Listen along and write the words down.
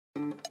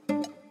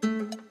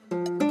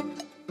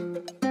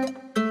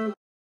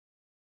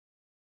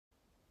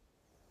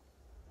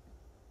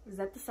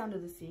that the sound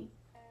of the sea?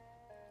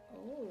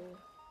 Oh.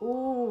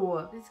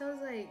 Oh. It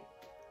sounds like...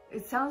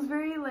 It sounds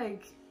very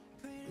like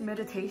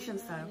meditation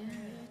style. Yeah.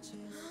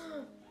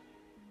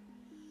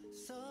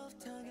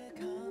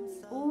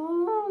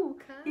 Oh,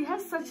 he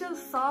has such a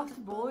soft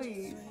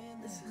voice.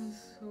 This sounds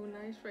so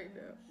nice right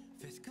now.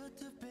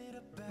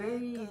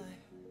 Very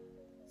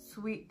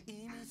sweet.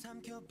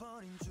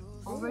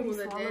 Already Ooh,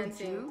 the swallowed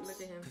dancing. juice.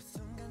 Look at him.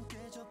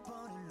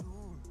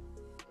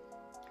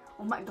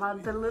 Oh my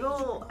god, the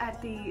little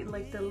the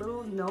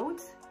little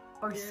notes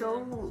are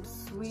so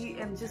sweet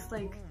and just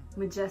like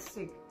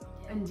majestic,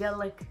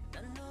 angelic.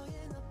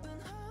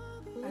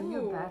 Have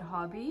you a bad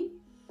hobby?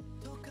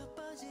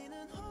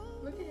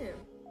 Look at him.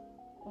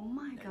 Oh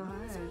my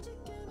god.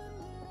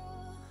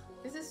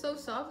 This is so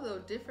soft though,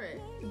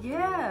 different.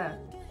 Yeah.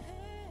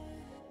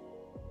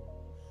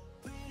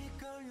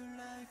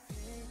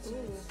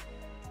 Ooh.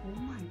 Oh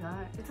my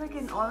god. It's like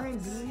an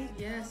R&B.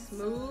 Yeah,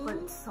 smooth.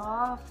 But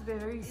soft,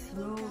 very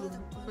smooth.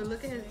 But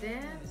look at his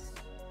dance.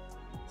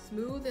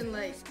 Smooth and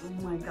like... Oh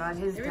my god,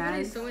 his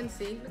everybody's dance. so in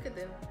sync. Look at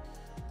them.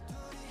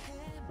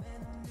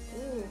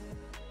 Ooh.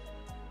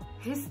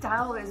 His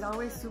style is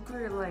always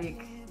super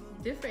like...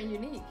 different,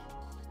 unique.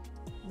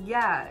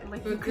 Yeah,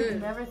 like but you could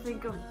good. never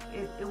think of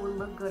it would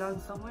look good on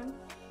someone.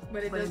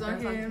 But it does on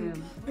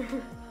him.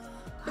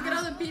 Look at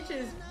all the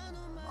peaches.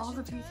 All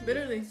the peaches.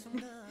 Literally.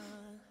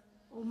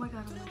 Oh my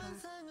god, oh my god.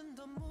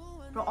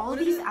 Bro, all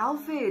these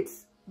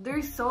outfits,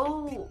 they're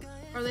so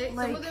Are they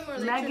like, some of them are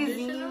like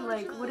magazine,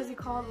 like what is it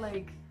called?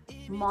 Like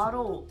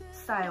model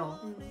style.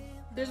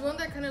 There's one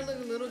that kind of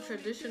looks a little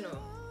traditional.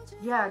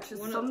 Yeah,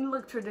 just some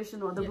look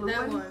traditional. The blue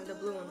that one? The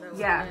blue one, that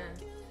yeah. one.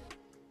 Yeah.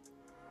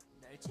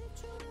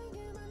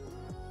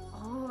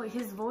 Oh,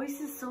 his voice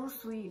is so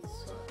sweet.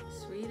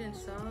 Sweet and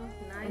soft,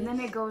 nice. And then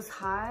it goes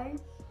high.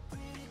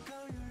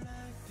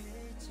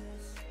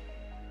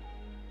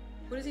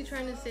 What is he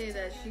trying to say?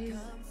 That she's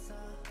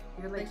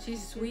like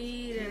she's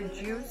sweet and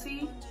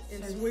juicy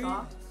and sweet.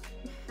 Soft.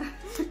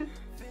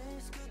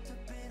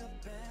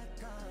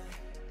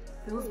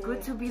 Feels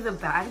good to be the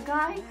bad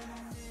guy?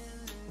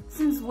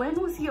 Since when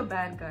was he a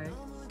bad guy?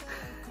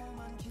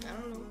 I don't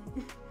know.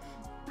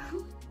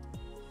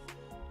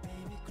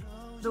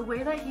 The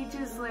way that he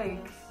just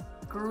like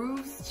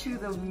grooves to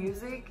the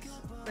music.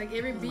 Like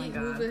every beat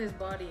moves with his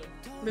body.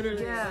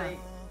 Literally. Yeah. Like,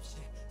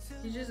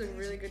 he's just a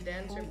really good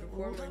dancer and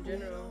performer in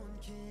general.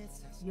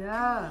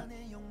 Yeah.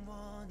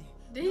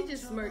 Did he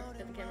just smirk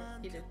at the camera?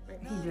 He did.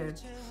 Right? He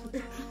did.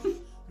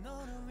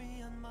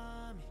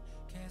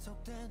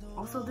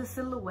 Also the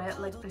silhouette,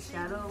 like the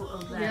shadow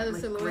of that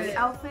like gray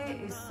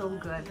outfit is so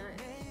good.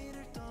 Nice.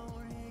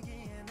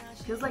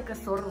 Feels like a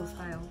Zorro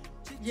style.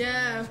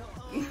 Yeah.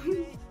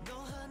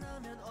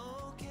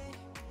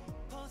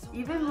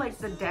 Even like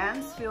the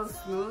dance feels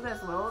smooth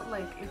as well.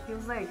 Like it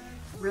feels like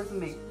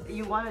rhythmic.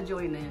 You want to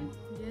join in.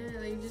 Yeah,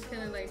 like you just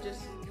kind of like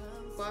just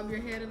bob your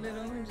head a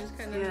little and just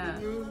kind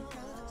of move,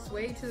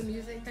 sway to the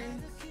music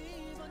kind of.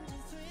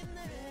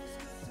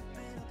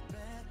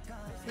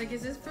 Like,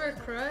 is this for a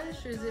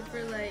crush or is it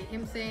for like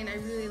him saying, I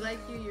really like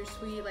you, you're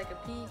sweet like a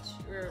peach,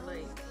 or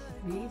like,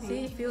 maybe.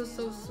 See, he feels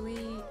so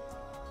sweet.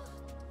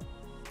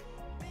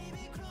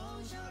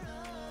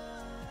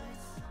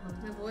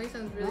 The voice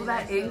sounds really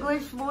that nice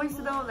English voice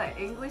though, that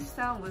English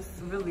sound was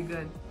really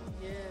good.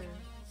 Yeah.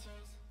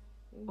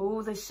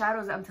 Oh, the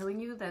shadows, I'm telling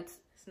you, that's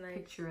nice.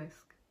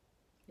 Picturesque.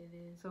 It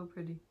is. So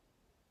pretty.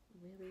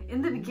 Really?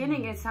 In the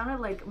beginning, it sounded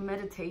like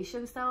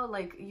meditation style,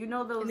 like, you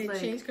know those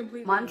like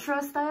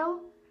mantra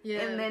style?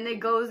 Yeah. And then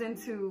it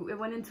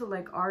went into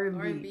like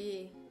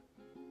R&B.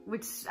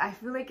 Which I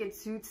feel like it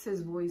suits his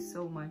voice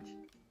so much.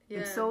 Yeah.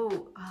 It's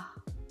so...